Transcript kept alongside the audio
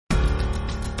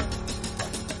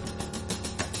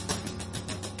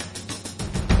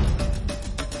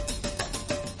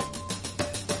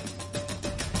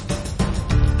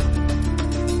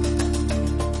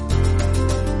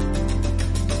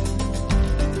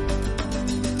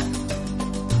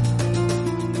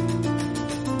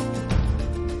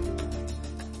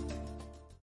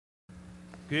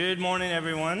Good morning,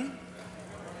 everyone.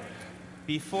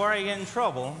 Before I get in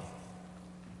trouble,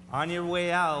 on your way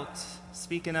out,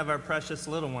 speaking of our precious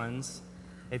little ones,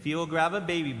 if you will grab a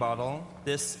baby bottle,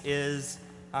 this is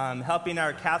helping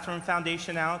our Catherine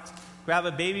Foundation out. Grab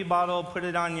a baby bottle, put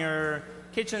it on your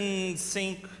kitchen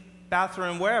sink,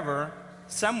 bathroom, wherever,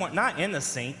 somewhere, not in the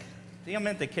sink, I think I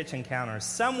meant the kitchen counter,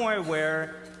 somewhere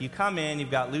where you come in,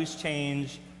 you've got loose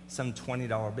change, some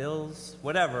 $20 bills,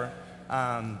 whatever.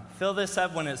 Fill this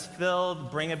up. When it's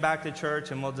filled, bring it back to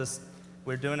church, and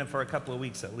we're doing it for a couple of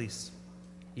weeks at least.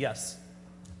 Yes.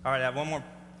 All right, I have one more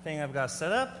thing I've got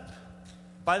set up.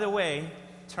 By the way,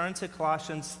 turn to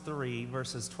Colossians 3,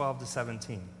 verses 12 to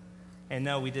 17. And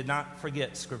no, we did not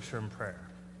forget Scripture and prayer.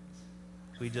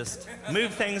 We just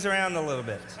moved things around a little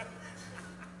bit.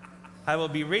 I will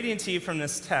be reading to you from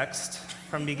this text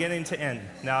from beginning to end.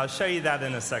 Now, I'll show you that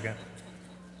in a second.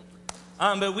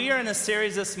 But we are in a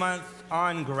series this month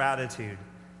on gratitude,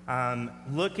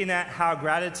 looking at how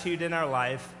gratitude in our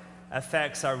life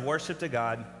affects our worship to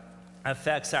God,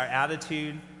 affects our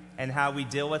attitude and how we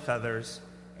deal with others,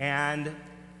 and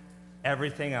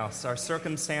everything else, our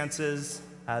circumstances,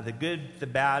 the good, the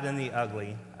bad, and the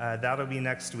ugly. That'll be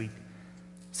next week.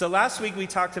 So last week we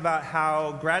talked about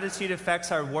how gratitude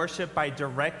affects our worship by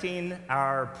directing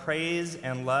our praise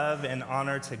and love and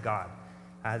honor to God,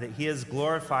 that He is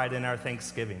glorified in our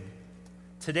thanksgiving.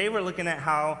 Today we're looking at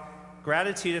how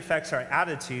gratitude affects our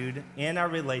attitude in our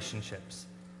relationships.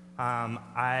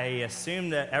 I assume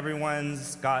that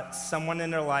everyone's got someone in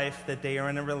their life that they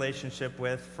are in a relationship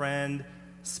with, friend,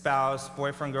 spouse,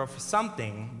 boyfriend, girlfriend,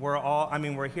 something.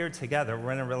 We're here together.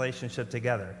 We're in a relationship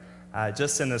together,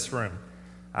 just in this room.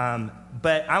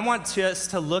 But I want us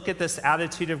to look at this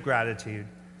attitude of gratitude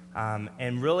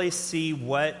and really see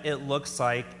what it looks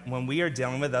like when we are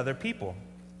dealing with other people.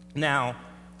 Now,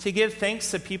 to give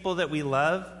thanks to people that we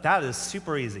love, that is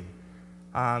super easy.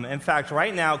 In fact,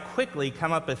 right now, quickly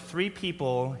come up with 3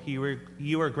 people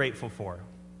you are grateful for.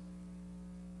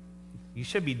 You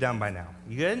should be done by now.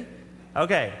 You good?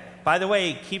 Okay. By the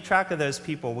way, keep track of those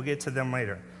people. We'll get to them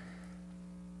later.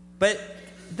 But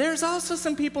there's also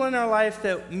some people in our life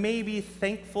that maybe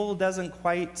thankful doesn't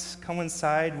quite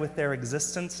coincide with their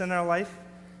existence in our life,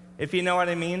 if you know what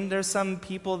I mean. There's some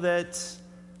people that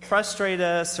frustrate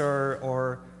us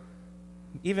or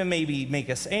even maybe make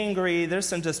us angry. There's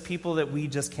some just people that we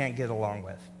just can't get along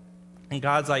with. And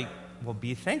God's like, well,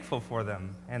 be thankful for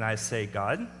them. And I say,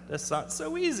 God, that's not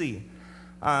so easy.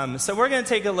 So we're going to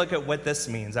take a look at what this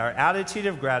means, our attitude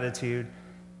of gratitude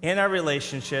in our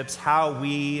relationships, how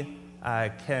we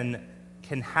can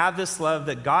have this love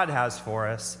that God has for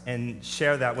us and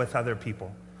share that with other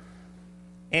people.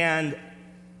 And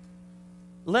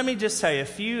let me just tell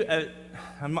you,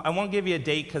 I won't give you a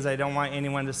date because I don't want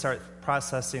anyone to start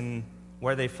processing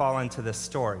where they fall into this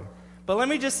story. But let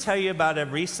me just tell you about a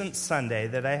recent Sunday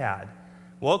that I had.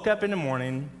 Woke up in the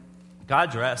morning,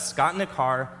 got dressed, got in the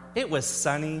car. It was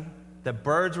sunny. The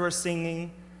birds were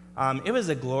singing. It was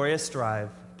a glorious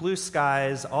drive. Blue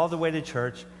skies all the way to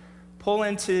church. Pull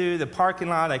into the parking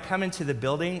lot. I come into the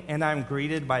building, and I'm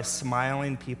greeted by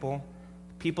smiling people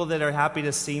that are happy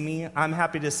to see me. I'm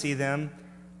happy to see them.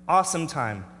 Awesome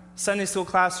time. Sunday school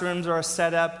classrooms are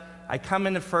set up. I come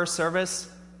into first service.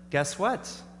 Guess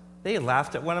what? They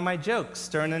laughed at one of my jokes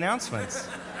during announcements.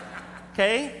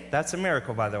 Okay? That's a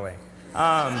miracle, by the way.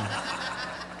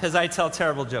 Because I tell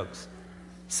terrible jokes.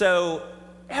 So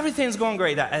everything's going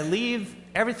great. I leave.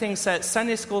 Everything's set.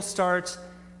 Sunday school starts.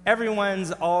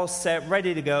 Everyone's all set,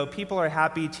 ready to go. People are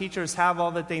happy. Teachers have all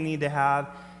that they need to have.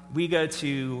 We go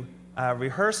to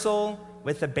rehearsal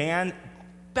with the band.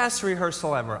 Best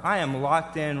rehearsal ever. I am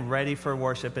locked in, ready for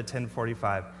worship at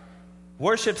 10:45.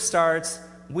 Worship starts.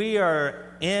 We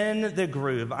are in the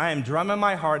groove. I am drumming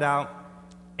my heart out,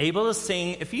 able to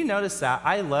sing. If you notice that,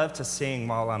 I love to sing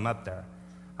while I'm up there,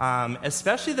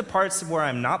 especially the parts where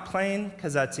I'm not playing,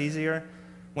 because that's easier.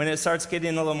 When it starts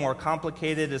getting a little more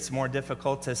complicated, it's more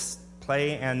difficult to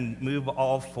play and move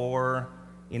all 4,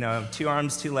 2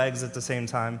 arms, 2 legs at the same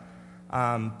time.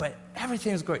 But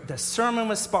everything's great. The sermon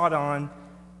was spot on.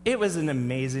 It was an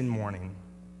amazing morning.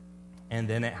 And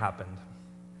then it happened.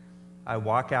 I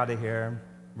walk out of here,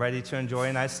 ready to enjoy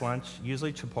a nice lunch,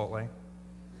 usually Chipotle.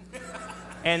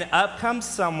 And up comes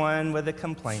someone with a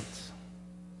complaint.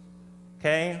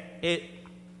 Okay?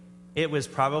 It was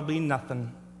probably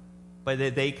nothing. But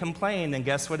they complained, and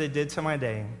guess what it did to my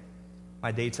day?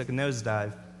 My day took a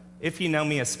nosedive, if you know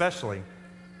me especially.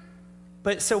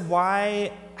 But so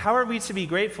how are we to be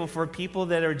grateful for people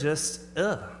that are just,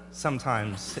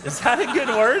 sometimes? Is that a good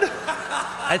word?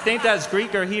 I think that's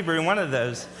Greek or Hebrew, one of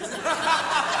those.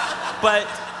 But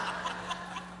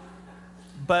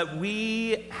but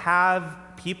we have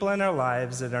people in our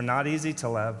lives that are not easy to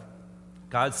love.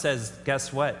 God says,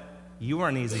 guess what? You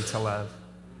weren't easy to love.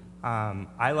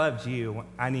 I loved you.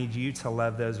 I need you to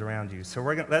love those around you. So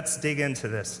let's dig into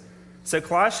this. So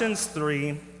Colossians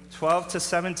 3:12 to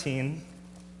 17.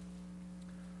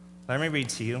 Let me read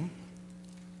to you. It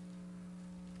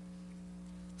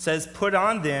says, "Put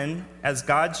on then, as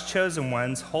God's chosen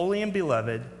ones, holy and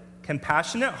beloved,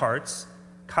 compassionate hearts,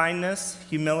 kindness,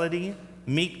 humility,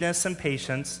 meekness, and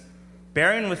patience,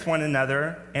 bearing with one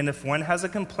another, and if one has a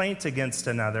complaint against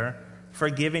another,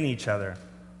 forgiving each other.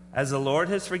 As the Lord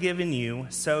has forgiven you,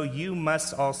 so you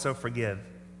must also forgive.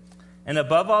 And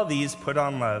above all these, put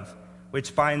on love,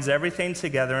 which binds everything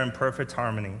together in perfect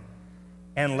harmony.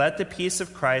 And let the peace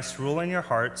of Christ rule in your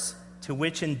hearts, to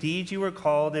which indeed you were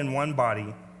called in one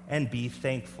body, and be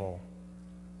thankful.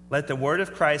 Let the word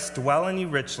of Christ dwell in you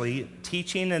richly,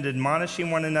 teaching and admonishing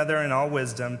one another in all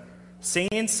wisdom,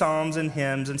 singing psalms and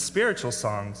hymns and spiritual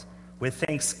songs, with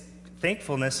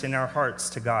thankfulness in our hearts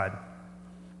to God.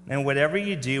 And whatever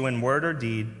you do in word or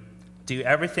deed, do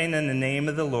everything in the name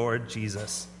of the Lord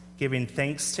Jesus, giving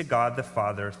thanks to God the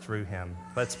Father through him."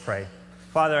 Let's pray.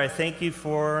 Father, I thank you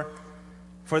for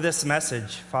this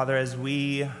message. Father, as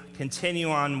we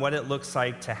continue on what it looks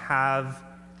like to have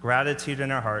gratitude in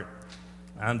our heart,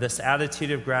 this attitude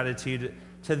of gratitude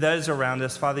to those around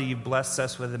us. Father, you've blessed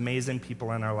us with amazing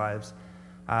people in our lives.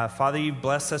 Father, you've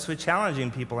blessed us with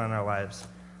challenging people in our lives.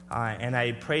 And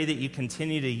I pray that you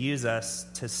continue to use us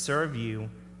to serve you,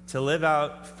 to live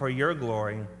out for your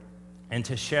glory, and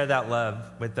to share that love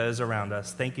with those around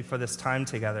us. Thank you for this time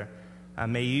together.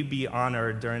 May you be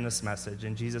honored during this message.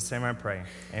 In Jesus' name I pray.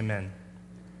 Amen.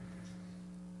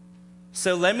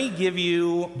 So let me give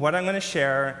you what I'm going to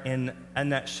share in a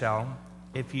nutshell.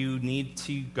 If you need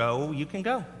to go, you can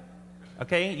go.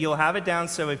 Okay? You'll have it down,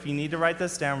 so if you need to write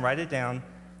this down, write it down.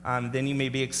 Then you may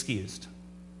be excused.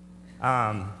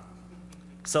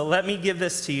 So let me give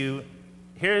this to you.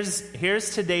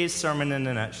 Here's today's sermon in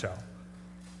a nutshell.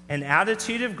 An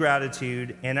attitude of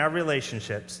gratitude in our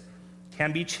relationships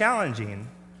can be challenging,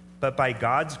 but by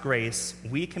God's grace,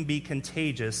 we can be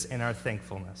contagious in our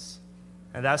thankfulness.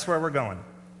 And that's where we're going.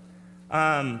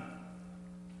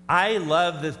 I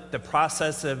love the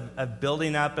process of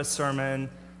building up a sermon,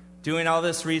 doing all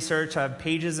this research. I have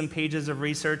pages and pages of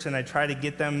research, and I try to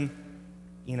get them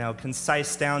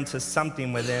concise down to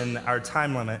something within our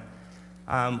time limit.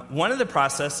 One of the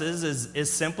processes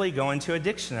is simply going to a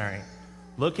dictionary,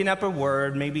 looking up a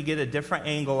word, maybe get a different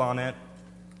angle on it.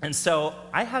 And so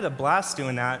I had a blast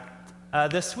doing that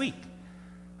this week.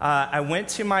 I went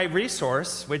to my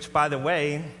resource, which, by the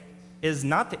way, is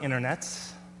not the internet.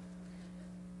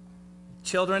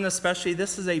 Children especially,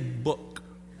 this is a book.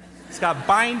 It's got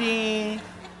binding,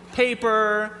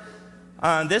 paper.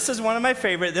 This is one of my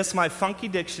favorite. This is my funky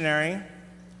dictionary,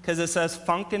 because it says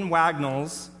Funk and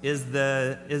Wagnalls is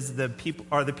the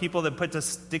people that put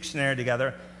this dictionary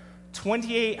together.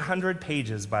 2,800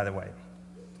 pages, by the way.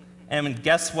 And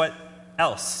guess what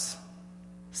else?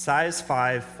 Size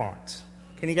 5 font.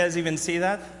 Can you guys even see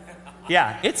that?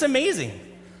 Yeah, it's amazing.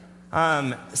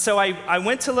 So I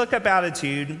went to look up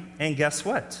attitude, and guess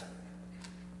what?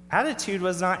 Attitude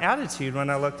was not attitude when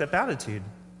I looked up attitude.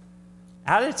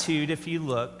 Attitude, if you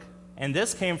look, and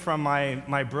this came from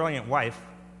my brilliant wife,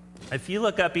 if you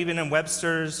look up even in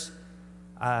Webster's,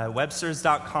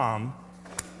 Webster's.com,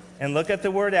 and look at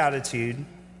the word attitude,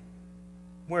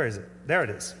 where is it? There it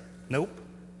is. Nope.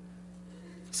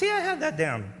 See, I had that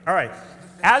down. All right.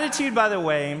 Attitude, by the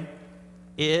way,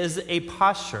 is a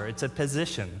posture. It's a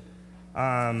position.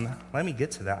 Let me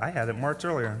get to that. I had it marked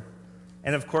earlier.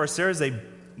 And, of course, there's a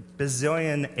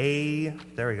bazillion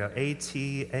there we go,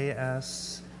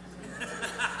 A-T-A-S,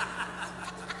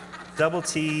 double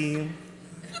T.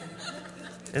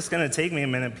 It's going to take me a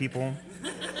minute, people.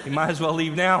 You might as well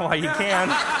leave now while you can.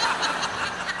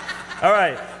 All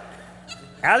right.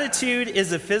 Attitude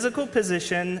is a physical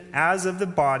position as of the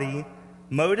body,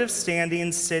 mode of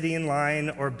standing, sitting,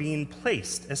 lying, or being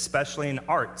placed, especially in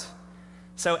art.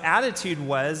 So attitude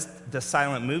was the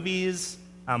silent movies,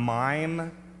 a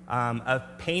mime, a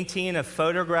painting, a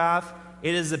photograph.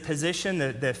 It is the position,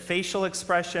 the facial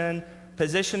expression,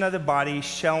 position of the body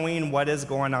showing what is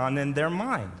going on in their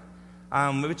mind,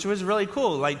 which was really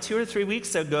cool. Like 2 or 3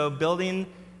 weeks ago, building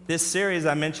this series,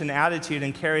 I mentioned attitude,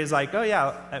 and Carrie's like, oh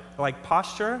yeah, like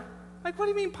posture? Like, what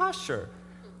do you mean posture?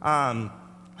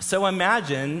 So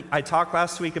imagine, I talked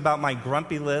last week about my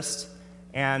grumpy list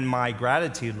and my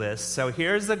gratitude list. So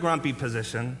here's the grumpy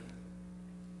position.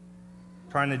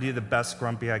 Trying to do the best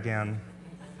grumpy I can.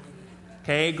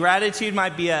 Okay, gratitude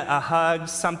might be a hug,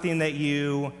 something that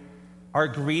you are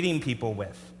greeting people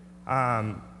with.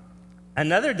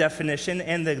 Another definition,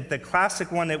 and the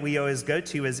classic one that we always go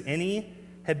to, is any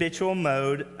habitual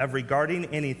mode of regarding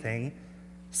anything,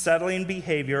 settling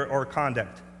behavior or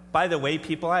conduct. By the way,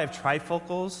 people, I have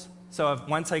trifocals, so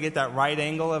once I get that right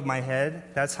angle of my head,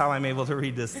 that's how I'm able to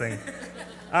read this thing.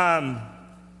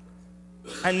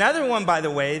 Another one, by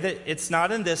the way, that it's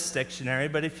not in this dictionary,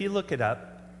 but if you look it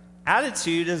up,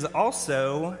 attitude is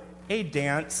also a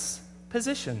dance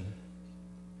position.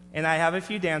 And I have a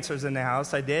few dancers in the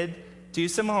house. I did do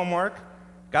some homework,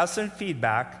 got some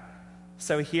feedback.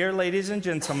 So here, ladies and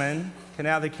gentlemen, can I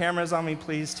have the cameras on me,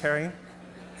 please, Terry?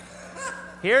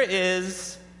 Here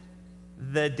is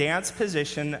the dance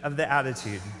position of the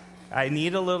attitude. I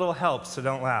need a little help, so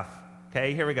don't laugh.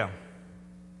 Okay, here we go.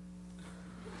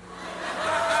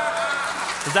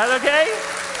 Is that okay?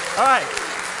 All right.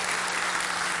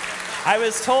 I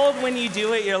was told when you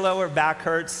do it, your lower back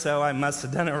hurts, so I must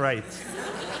have done it right.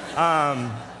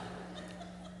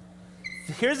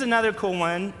 Here's another cool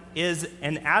one, is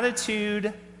an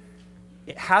attitude.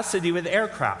 It has to do with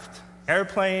aircraft.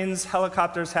 Airplanes,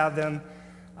 helicopters have them.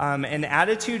 An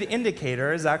attitude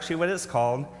indicator is actually what it's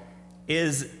called,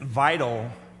 is vital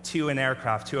to an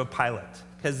aircraft, to a pilot.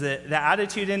 Because the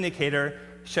attitude indicator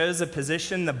shows the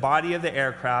position, the body of the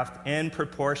aircraft in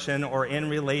proportion or in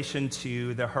relation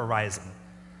to the horizon.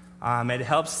 It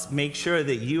helps make sure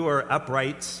that you are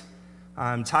upright.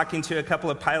 Talking to a couple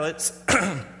of pilots,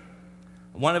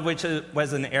 one of which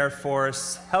was an Air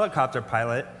Force helicopter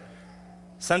pilot.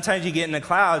 Sometimes you get in the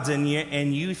clouds and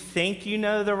you think you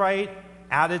know the right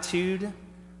attitude,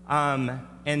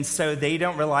 and so they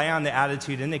don't rely on the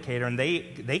attitude indicator, and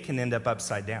they can end up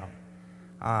upside down.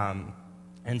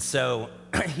 And so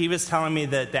he was telling me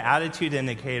that the attitude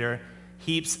indicator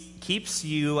keeps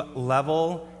you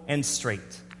level and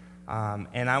straight.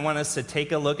 And I want us to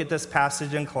take a look at this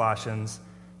passage in Colossians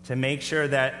to make sure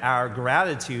that our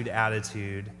gratitude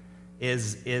attitude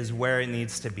is where it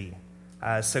needs to be.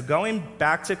 So going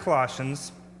back to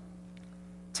Colossians,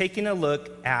 taking a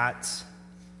look at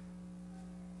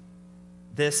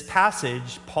this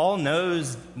passage, Paul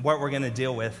knows what we're going to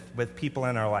deal with people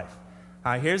in our life.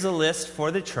 Here's a list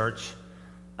for the church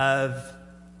of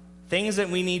things that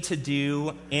we need to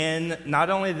do in not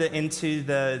only into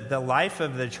the life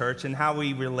of the church and how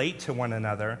we relate to one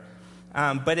another,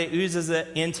 but it oozes it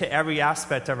into every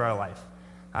aspect of our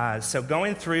life. So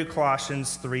going through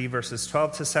Colossians 3, verses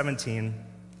 12 to 17,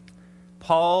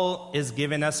 Paul is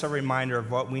giving us a reminder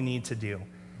of what we need to do.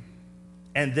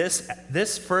 And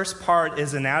this first part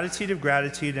is an attitude of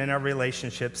gratitude in our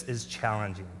relationships is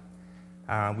challenging.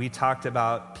 We talked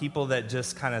about people that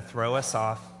just kind of throw us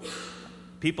off,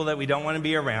 people that we don't want to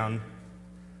be around.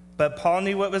 But Paul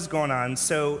knew what was going on.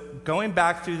 So going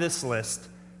back through this list,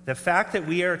 the fact that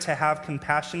we are to have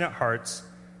compassionate hearts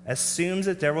assumes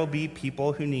that there will be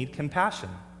people who need compassion.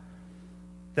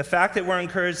 The fact that we're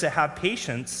encouraged to have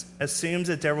patience assumes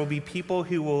that there will be people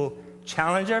who will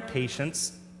challenge our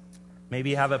patience,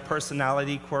 maybe have a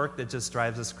personality quirk that just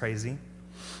drives us crazy.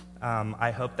 I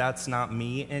hope that's not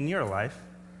me in your life.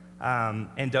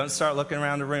 And don't start looking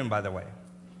around the room, by the way.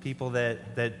 People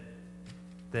that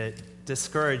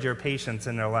discourage your patience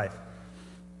in their life.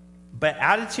 But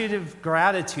attitude of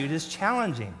gratitude is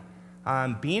challenging.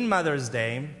 Being Mother's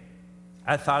Day,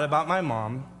 I thought about my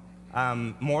mom,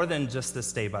 more than just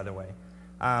this day, by the way.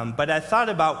 But I thought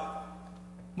about,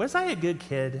 was I a good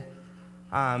kid?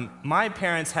 My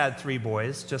parents had 3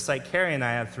 boys, just like Carrie and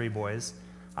I have 3 boys.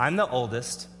 I'm the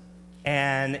oldest.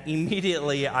 And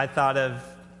immediately I thought of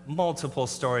multiple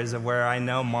stories of where I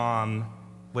know mom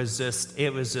was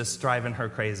just driving her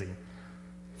crazy.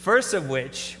 First of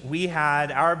which,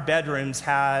 our bedrooms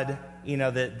had,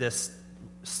 this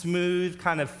smooth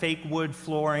kind of fake wood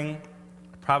flooring,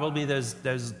 probably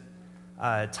those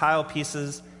tile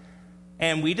pieces.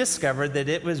 And we discovered that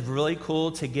it was really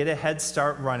cool to get a head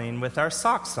start running with our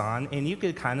socks on, and you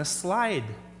could kind of slide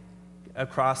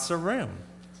across the room.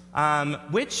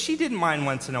 Which she didn't mind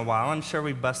once in a while. I'm sure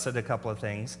we busted a couple of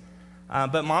things.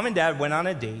 But mom and dad went on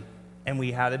a date, and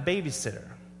we had a babysitter.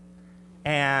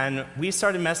 And we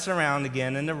started messing around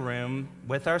again in the room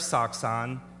with our socks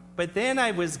on. But then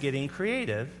I was getting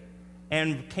creative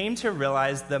and came to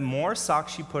realize the more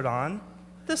socks you put on,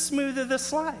 the smoother the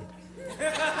slide.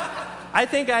 I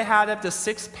think I had up to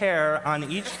 6 pair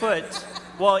on each foot.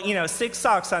 Well, 6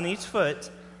 socks on each foot.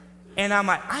 And I'm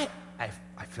like, I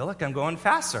feel like I'm going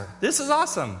faster. This is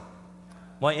awesome.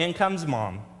 Well, in comes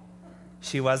mom.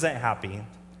 She wasn't happy.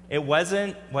 It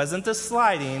wasn't the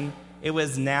sliding. It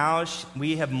was now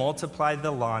we have multiplied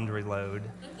the laundry load.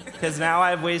 Because now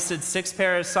I've wasted 6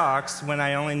 pair of socks when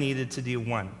I only needed to do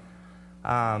 1.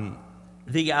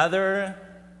 The other,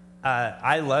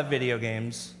 I love video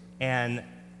games, and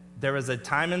there was a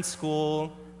time in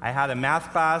school, I had a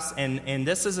math class, and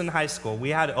this is in high school. We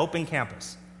had open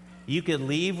campus. You could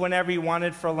leave whenever you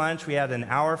wanted for lunch. We had an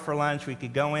hour for lunch. We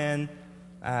could go in,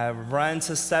 run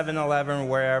to 7-Eleven,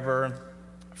 wherever,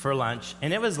 for lunch.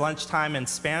 And it was lunchtime, and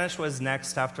Spanish was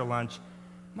next after lunch.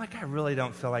 I'm like, I really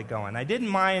don't feel like going. I didn't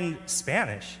mind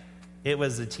Spanish. It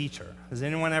was the teacher. Has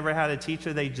anyone ever had a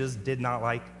teacher they just did not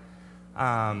like?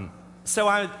 So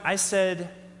I said,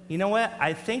 you know what?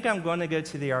 I think I'm going to go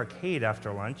to the arcade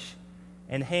after lunch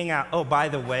and hang out. Oh, by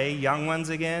the way, young ones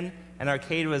again, an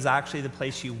arcade was actually the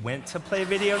place you went to play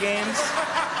video games.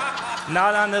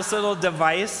 Not on this little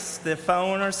device, the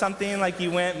phone or something, like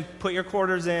you went and put your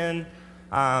quarters in.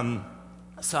 So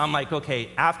I'm like, okay,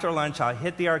 after lunch, I'll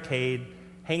hit the arcade,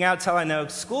 hang out till I know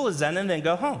school is done, and then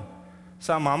go home.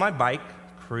 So I'm on my bike,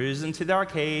 cruising to the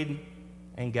arcade,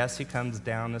 and guess who comes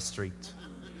down the street?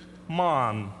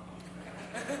 Mom.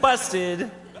 Busted.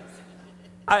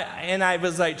 I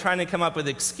was like trying to come up with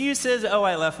excuses. Oh,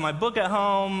 I left my book at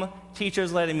home.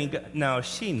 Teacher's letting me go. No,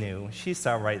 she knew. She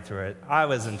saw right through it. I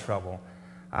was in trouble.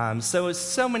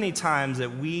 So many times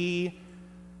that we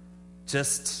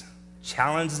just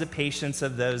challenge the patience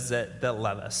of those that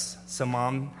love us. So,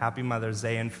 Mom, happy Mother's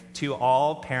Day. And to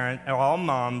all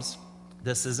moms,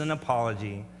 this is an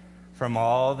apology from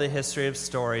all the history of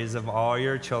stories of all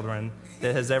your children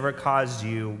that has ever caused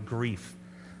you grief.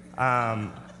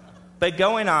 But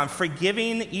going on,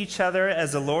 forgiving each other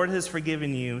as the Lord has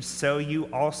forgiven you, so you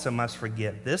also must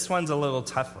forgive. This one's a little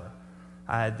tougher.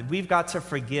 We've got to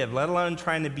forgive, let alone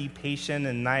trying to be patient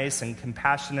and nice and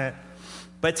compassionate,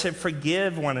 but to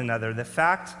forgive one another. The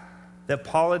fact that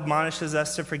Paul admonishes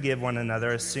us to forgive one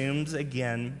another assumes,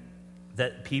 again,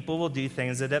 that people will do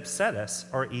things that upset us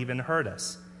or even hurt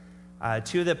us.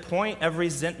 To the point of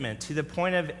resentment, to the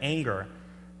point of anger,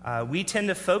 we tend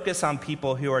to focus on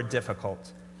people who are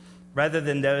difficult rather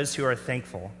than those who are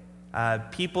thankful.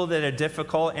 People that are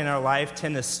difficult in our life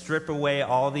tend to strip away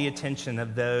all the attention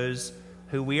of those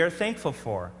who we are thankful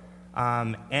for.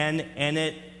 And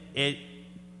it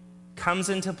comes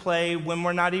into play when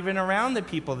we're not even around the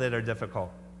people that are difficult.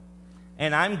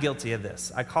 And I'm guilty of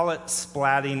this. I call it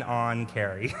splatting on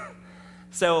Carrie.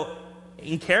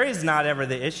 And Carrie's not ever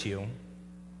the issue.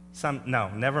 No,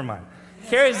 never mind.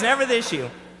 Carrie's never the issue.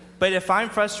 But if I'm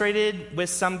frustrated with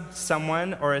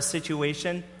someone or a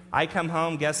situation, I come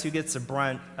home, guess who gets the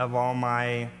brunt of all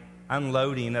my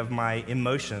unloading of my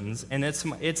emotions? And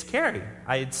it's Carrie.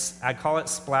 I call it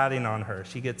splatting on her.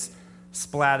 She gets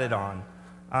splatted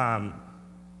on.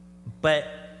 But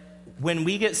when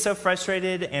we get so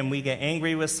frustrated and we get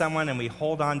angry with someone and we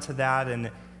hold on to that,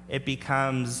 and it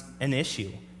becomes an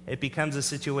issue. It becomes a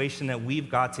situation that we've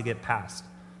got to get past.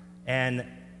 And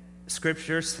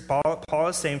Scripture, Paul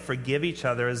is saying, forgive each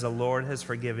other as the Lord has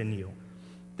forgiven you.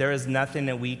 There is nothing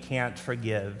that we can't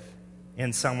forgive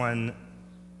in someone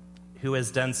who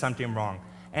has done something wrong.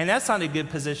 And that's not a good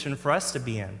position for us to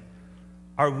be in.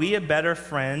 Are we a better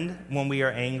friend when we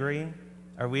are angry?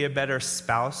 Are we a better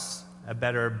spouse, a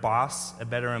better boss, a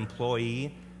better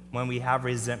employee when we have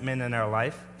resentment in our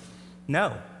life?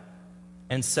 No.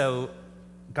 And so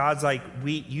God's like,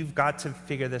 you've got to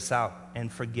figure this out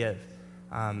and forgive.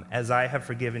 As I have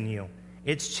forgiven you.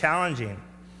 It's challenging.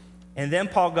 And then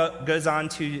Paul goes on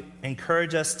to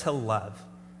encourage us to love.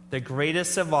 The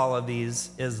greatest of all of these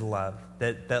is love.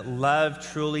 That love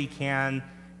truly can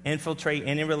infiltrate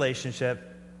any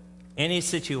relationship, any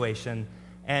situation.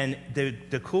 And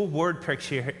the cool word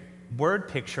picture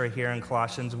here in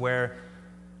Colossians, where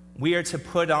we are to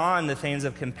put on the things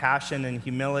of compassion and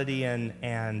humility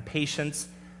and patience,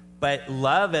 but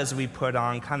love, as we put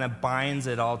on, kind of binds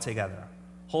it all together.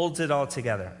 Holds it all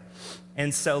together.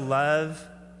 And so love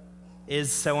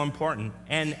is so important.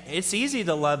 And it's easy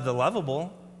to love the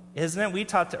lovable, isn't it? We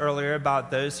talked earlier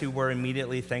about those who we're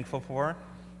immediately thankful for.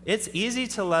 It's easy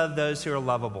to love those who are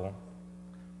lovable.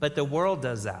 But the world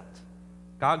does that.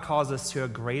 God calls us to a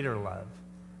greater love,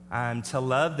 to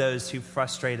love those who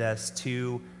frustrate us,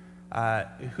 to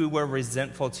who we're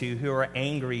resentful to, who we're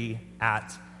angry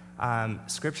at.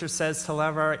 Scripture says to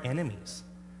love our enemies.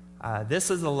 This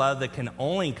is a love that can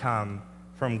only come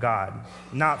from God,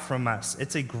 not from us.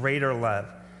 It's a greater love.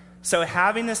 So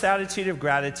having this attitude of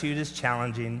gratitude is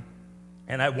challenging,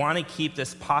 and I want to keep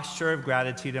this posture of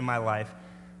gratitude in my life,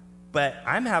 but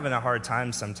I'm having a hard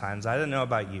time sometimes. I don't know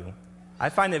about you. I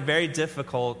find it very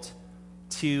difficult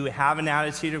to have an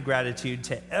attitude of gratitude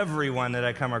to everyone that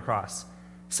I come across.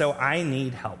 So I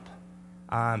need help.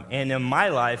 And in my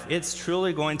life, it's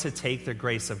truly going to take the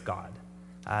grace of God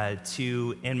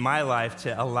in my life,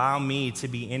 to allow me to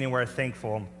be anywhere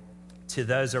thankful to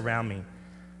those around me.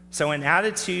 So an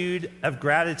attitude of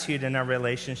gratitude in our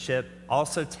relationship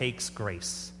also takes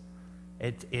grace.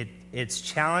 It's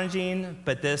challenging,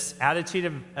 but this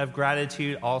attitude of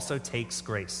gratitude also takes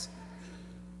grace.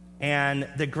 And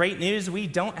the great news, we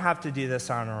don't have to do this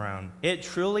on our own. It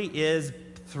truly is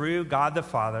through God the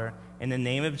Father, in the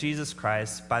name of Jesus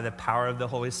Christ, by the power of the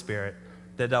Holy Spirit,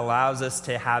 that allows us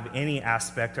to have any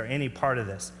aspect or any part of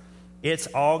this. It's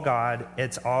all God.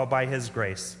 It's all by his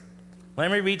grace.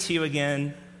 Let me read to you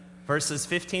again verses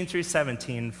 15 through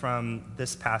 17 from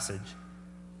this passage.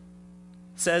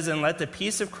 It says, "And let the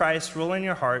peace of Christ rule in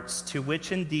your hearts, to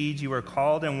which indeed you are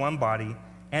called in one body,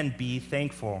 and be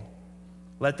thankful.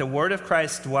 Let the word of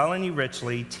Christ dwell in you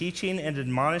richly, teaching and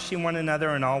admonishing one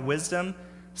another in all wisdom,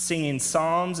 singing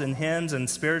psalms and hymns and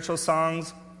spiritual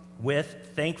songs with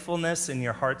thankfulness in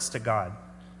your hearts to God.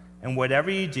 And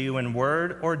whatever you do in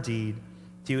word or deed,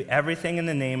 do everything in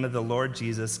the name of the Lord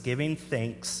Jesus, giving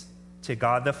thanks to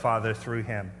God the Father through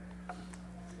him."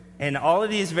 And all of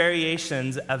these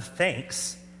variations of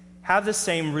thanks have the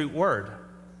same root word.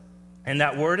 And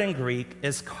that word in Greek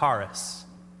is charis,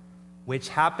 which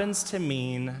happens to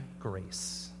mean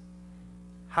grace.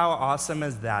 How awesome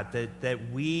is that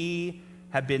we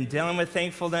have been dealing with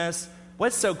thankfulness.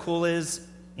 What's so cool is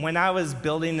when I was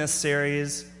building this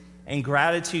series and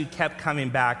gratitude kept coming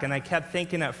back, and I kept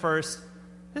thinking at first,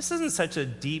 this isn't such a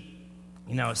deep,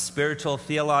 spiritual,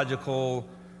 theological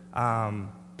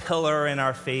pillar in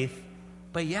our faith.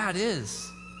 But yeah, it is.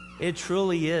 It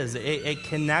truly is. It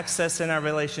connects us in our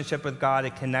relationship with God.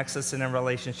 It connects us in our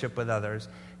relationship with others.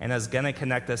 And is going to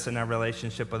connect us in our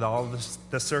relationship with all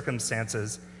the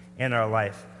circumstances in our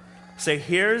life. So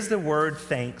here's the word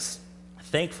thanks,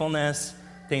 thankfulness,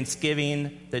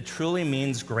 thanksgiving, that truly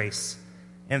means grace.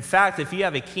 In fact, if you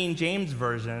have a King James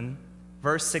version,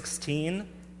 verse 16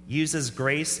 uses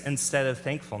grace instead of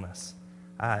thankfulness.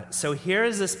 So here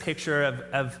is this picture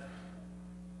of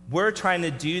we're trying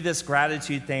to do this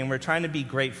gratitude thing. We're trying to be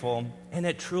grateful. And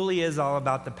it truly is all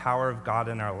about the power of God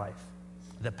in our life,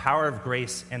 the power of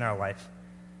grace in our life.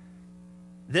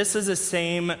 This is the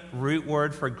same root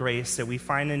word for grace that we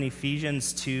find in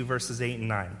Ephesians 2, verses 8 and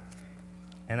 9.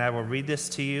 And I will read this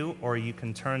to you, or you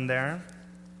can turn there.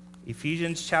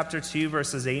 Ephesians chapter 2,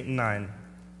 verses 8 and 9.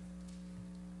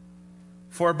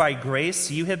 "For by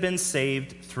grace you have been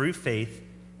saved through faith,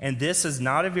 and this is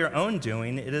not of your own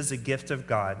doing, it is a gift of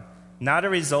God, not a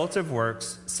result of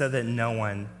works, so that no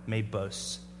one may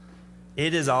boast."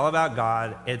 It is all about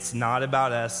God. It's not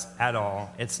about us at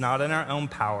all. It's not in our own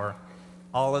power.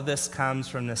 All of this comes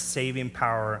from the saving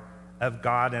power of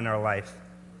God in our life.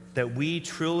 That we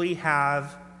truly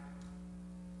have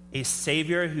a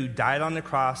Savior who died on the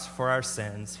cross for our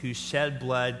sins, who shed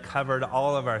blood, covered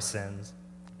all of our sins.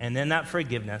 And in that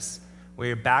forgiveness,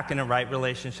 we're back in a right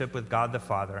relationship with God the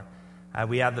Father.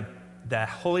 We have the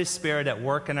Holy Spirit at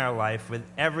work in our life with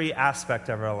every aspect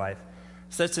of our life.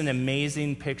 Such an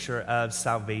amazing picture of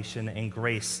salvation and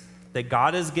grace that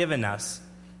God has given us.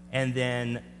 And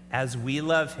then as we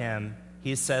love him,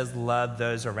 he says, love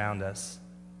those around us.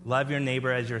 Love your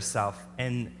neighbor as yourself.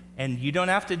 And you don't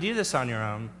have to do this on your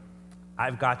own.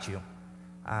 I've got you.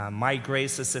 My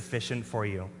grace is sufficient for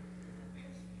you.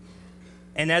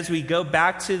 And as we go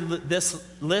back to this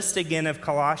list again of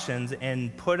Colossians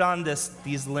and put on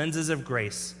these lenses of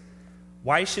grace,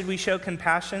 why should we show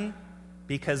compassion?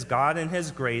 Because God in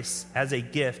his grace, as a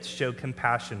gift, showed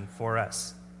compassion for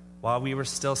us. While we were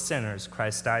still sinners,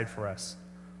 Christ died for us.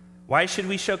 Why should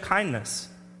we show kindness?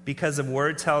 Because the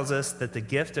word tells us that the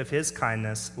gift of his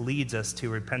kindness leads us to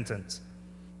repentance.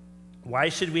 Why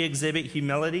should we exhibit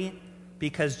humility?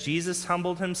 Because Jesus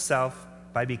humbled himself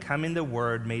by becoming the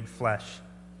Word made flesh.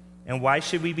 And why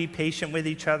should we be patient with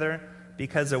each other?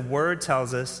 Because the Word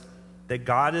tells us that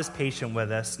God is patient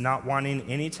with us, not wanting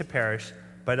any to perish,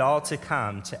 but all to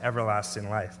come to everlasting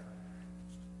life.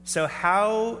 So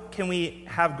how can we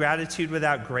have gratitude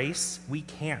without grace? We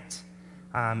can't.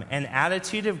 An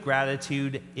attitude of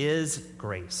gratitude is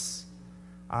grace.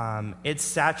 It's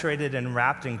saturated and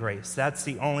wrapped in grace. That's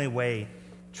the only way,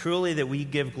 truly, that we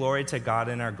give glory to God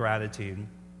in our gratitude,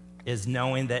 is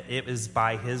knowing that it is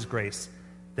by his grace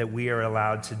that we are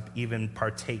allowed to even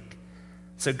partake.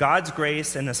 So God's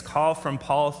grace and this call from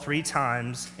Paul 3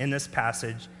 times in this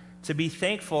passage to be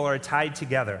thankful are tied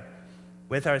together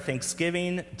with our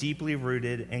thanksgiving deeply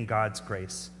rooted in God's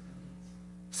grace.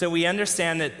 So we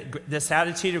understand that this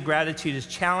attitude of gratitude is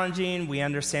challenging. We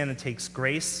understand it takes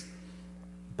grace.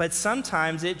 But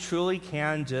sometimes it truly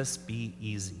can just be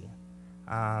easy.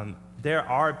 There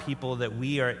are people that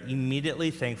we are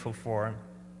immediately thankful for,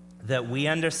 that we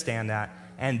understand that,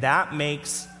 and that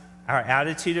makes our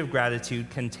attitude of gratitude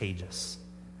contagious.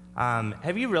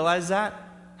 Have you realized that?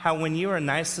 How when you are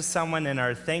nice to someone and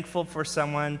are thankful for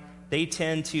someone, they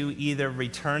tend to either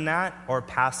return that or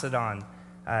pass it on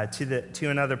to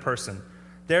another person.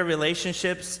 There are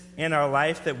relationships in our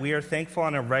life that we are thankful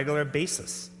on a regular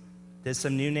basis. Did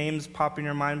some new names pop in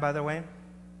your mind, by the way?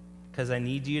 Because I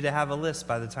need you to have a list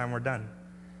by the time we're done.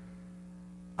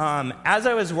 As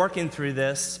I was working through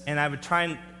this, and I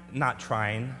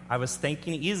was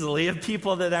thinking easily of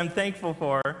people that I'm thankful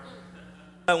for.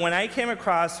 But when I came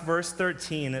across verse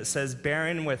 13, it says,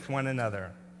 bearing with one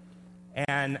another.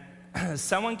 And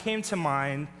someone came to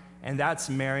mind, and that's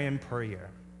Marion Puryear.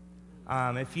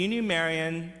 If you knew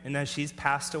Marion, she's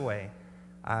passed away,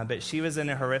 but she was in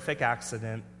a horrific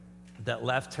accident that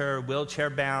left her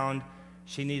wheelchair-bound.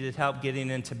 She needed help getting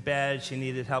into bed. She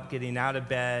needed help getting out of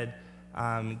bed,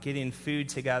 getting food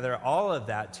together, all of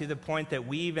that, to the point that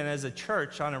we, even as a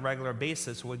church, on a regular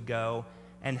basis, would go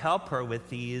and help her with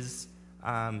these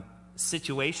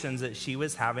situations that she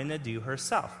was having to do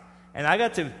herself. And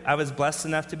I was blessed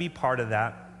enough to be part of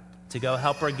that, to go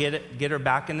help her get her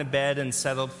back into bed and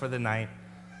settled for the night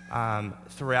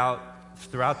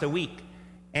throughout the week.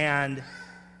 And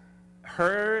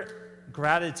her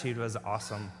gratitude was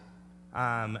awesome.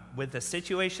 With the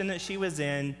situation that she was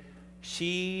in,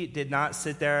 she did not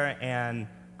sit there and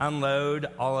unload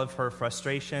all of her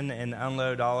frustration and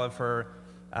unload all of her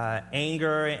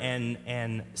anger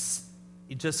and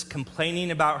just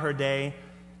complaining about her day.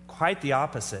 Quite the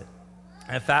opposite.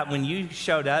 In fact, when you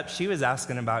showed up, she was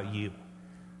asking about you.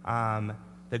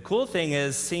 The cool thing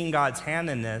is seeing God's hand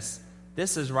in this.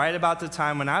 This is right about the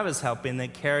time when I was helping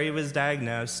that Carrie was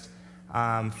diagnosed.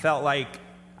 Felt like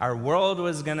our world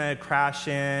was going to crash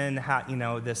in.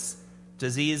 This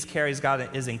disease Carrie's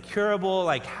got is incurable.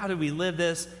 Like, how do we live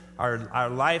this? Our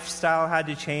lifestyle had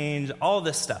to change, all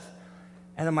this stuff.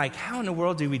 And I'm like, how in the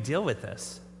world do we deal with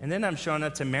this? And then I'm showing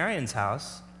up to Marion's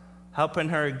house, helping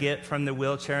her get from the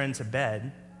wheelchair into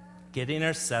bed, getting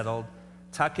her settled,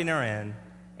 tucking her in,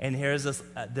 and here's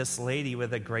this lady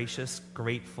with a gracious,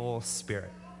 grateful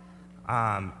spirit.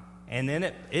 And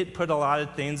then it put a lot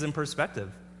of things in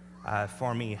perspective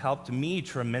for me, helped me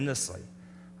tremendously.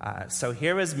 So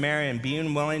here was Marion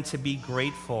being willing to be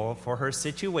grateful for her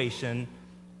situation,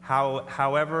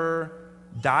 however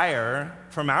dire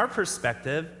from our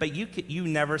perspective, but you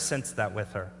never sensed that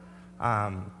with her.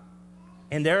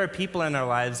 And there are people in our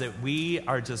lives that we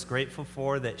are just grateful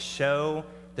for that show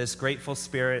this grateful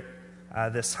spirit,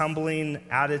 this humbling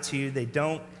attitude.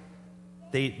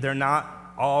 They're not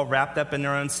all wrapped up in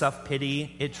their own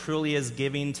self-pity. It truly is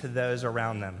giving to those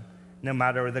around them, no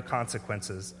matter the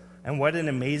consequences. And what an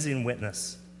amazing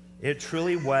witness. It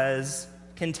truly was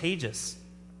contagious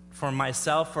for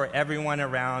myself, for everyone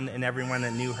around, and everyone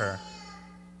that knew her.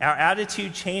 Our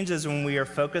attitude changes when we are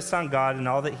focused on God and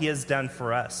all that He has done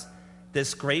for us.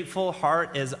 This grateful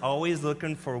heart is always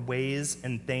looking for ways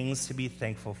and things to be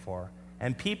thankful for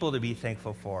and people to be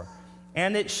thankful for.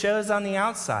 And it shows on the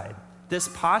outside. This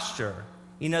posture,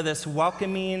 this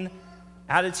welcoming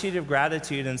attitude of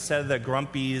gratitude instead of the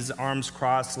grumpy's arms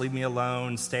crossed, leave me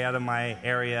alone, stay out of my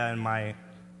area and my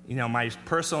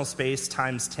personal space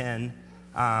times 10.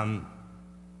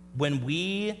 When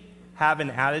we have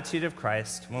an attitude of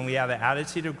Christ, when we have an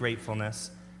attitude of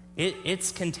gratefulness,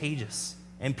 it's contagious.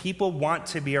 And people want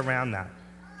to be around that.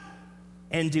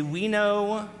 And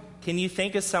can you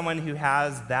think of someone who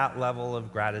has that level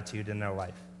of gratitude in their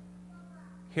life?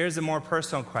 Here's a more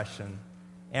personal question.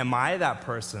 Am I that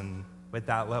person with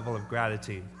that level of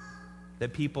gratitude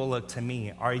that people look to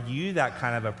me? Are you that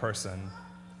kind of a person?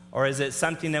 Or is it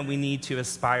something that we need to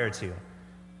aspire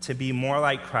to be more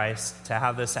like Christ, to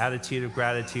have this attitude of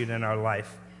gratitude in our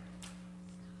life?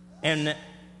 And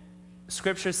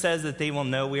Scripture says that they will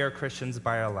know we are Christians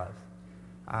by our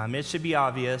love. It should be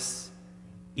obvious,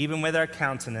 even with our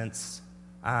countenance,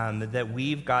 that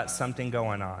we've got something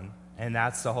going on. And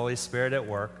that's the Holy Spirit at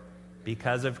work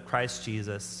because of Christ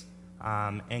Jesus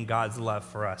and God's love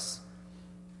for us.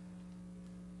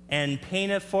 And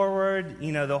paying it forward,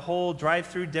 the whole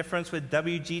drive-through difference with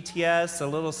WGTS, the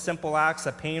little simple acts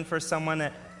of paying for someone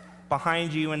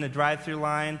behind you in the drive-through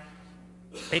line.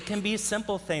 It can be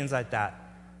simple things like that.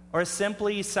 Or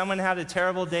simply someone had a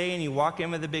terrible day and you walk in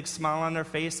with a big smile on their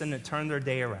face and it turned their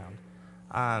day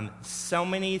around. So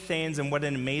many things, and what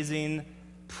an amazing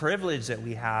privilege that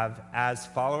we have as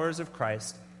followers of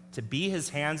Christ to be His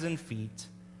hands and feet,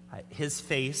 His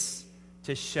face,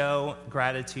 to show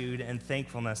gratitude and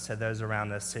thankfulness to those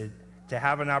around us, to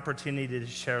have an opportunity to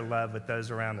share love with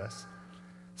those around us.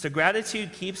 So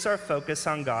gratitude keeps our focus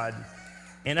on God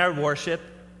in our worship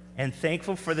and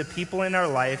thankful for the people in our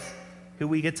life who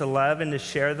we get to love and to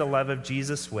share the love of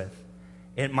Jesus with.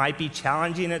 It might be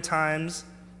challenging at times,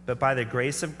 but by the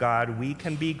grace of God, we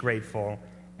can be grateful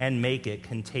and make it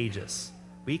contagious.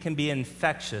 We can be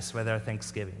infectious with our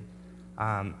thanksgiving.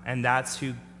 And that's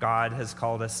who God has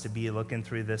called us to be, looking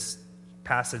through this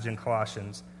passage in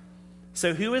Colossians.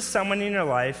 So who is someone in your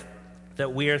life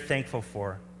that we are thankful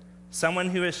for?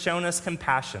 Someone who has shown us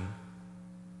compassion.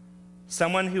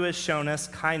 Someone who has shown us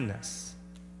kindness.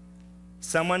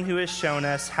 Someone who has shown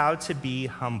us how to be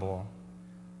humble.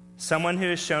 Someone who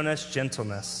has shown us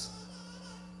gentleness.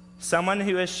 Someone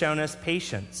who has shown us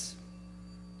patience.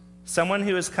 Someone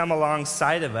who has come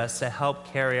alongside of us to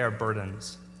help carry our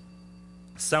burdens.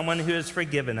 Someone who has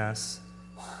forgiven us.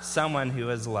 Someone who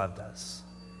has loved us.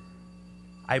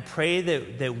 I pray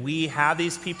that we have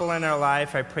these people in our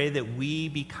life. I pray that we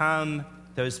become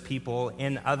those people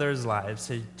in others'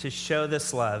 lives to show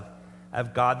this love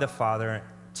of God the Father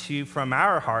from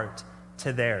our heart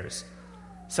to theirs.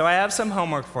 So I have some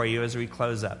homework for you as we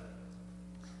close up.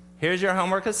 Here's your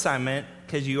homework assignment,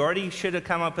 because you already should have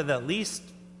come up with at least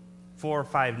 4 or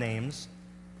 5 names.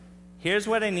 Here's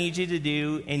what I need you to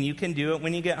do, and you can do it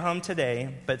when you get home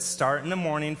today, but start in the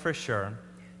morning for sure.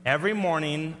 Every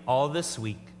morning, all this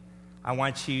week, I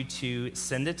want you to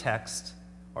send a text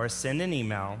or send an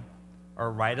email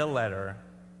or write a letter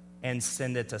and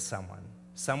send it to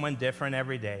someone different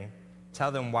every day. Tell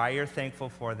them why you're thankful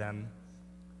for them.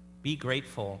 Be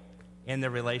grateful in the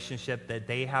relationship that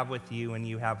they have with you and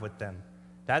you have with them.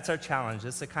 That's our challenge,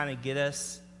 just to kind of get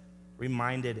us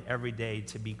reminded every day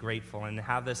to be grateful and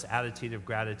have this attitude of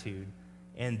gratitude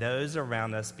in those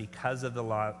around us because of the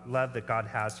love that God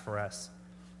has for us.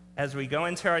 As we go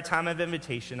into our time of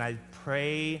invitation, I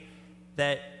pray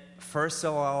that, first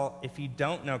of all, if you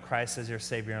don't know Christ as your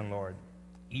Savior and Lord,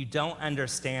 you don't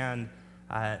understand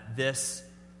this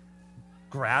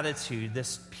gratitude,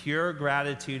 this pure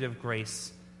gratitude of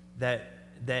grace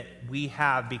that we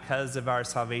have because of our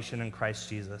salvation in Christ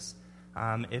Jesus.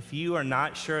 If you are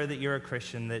not sure that you're a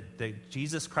Christian, that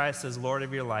Jesus Christ is Lord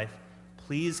of your life,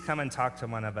 please come and talk to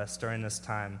one of us during this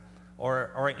time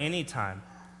or any time.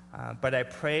 But I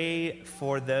pray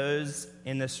for those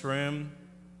in this room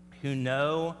who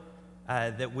know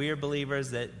that we are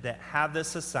believers that have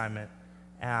this assignment.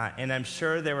 And I'm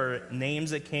sure there were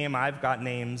names that came. I've got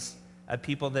names of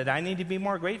people that I need to be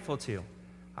more grateful to,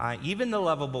 even the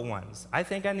lovable ones. I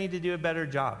think I need to do a better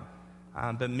job.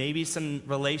 But maybe some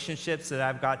relationships that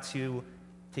I've got to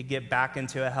get back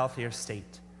into a healthier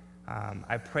state.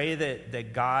 I pray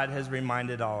that God has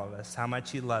reminded all of us how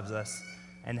much He loves us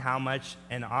and how much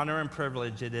an honor and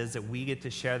privilege it is that we get to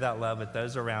share that love with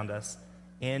those around us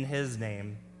in His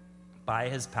name, by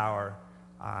His power,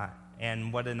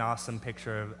 and what an awesome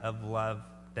picture of love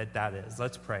that is.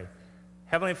 Let's pray.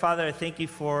 Heavenly Father, I thank You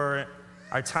for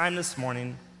our time this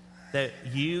morning, that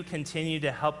You continue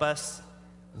to help us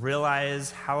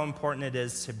realize how important it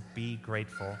is to be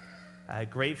grateful.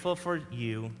 Grateful for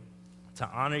You, to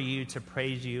honor You, to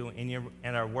praise You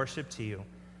in our worship to You.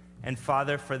 And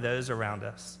Father, for those around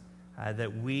us,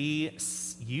 that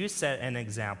You set an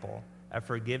example of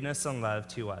forgiveness and love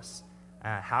to us.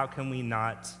 How can we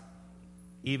not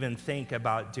even think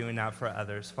about doing that for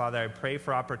others? Father, I pray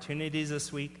for opportunities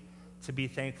this week to be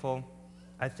thankful.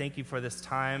 I thank You for this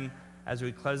time as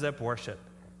we close up worship,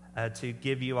 to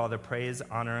give You all the praise,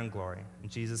 honor, and glory. In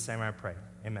Jesus' name I pray.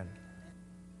 Amen.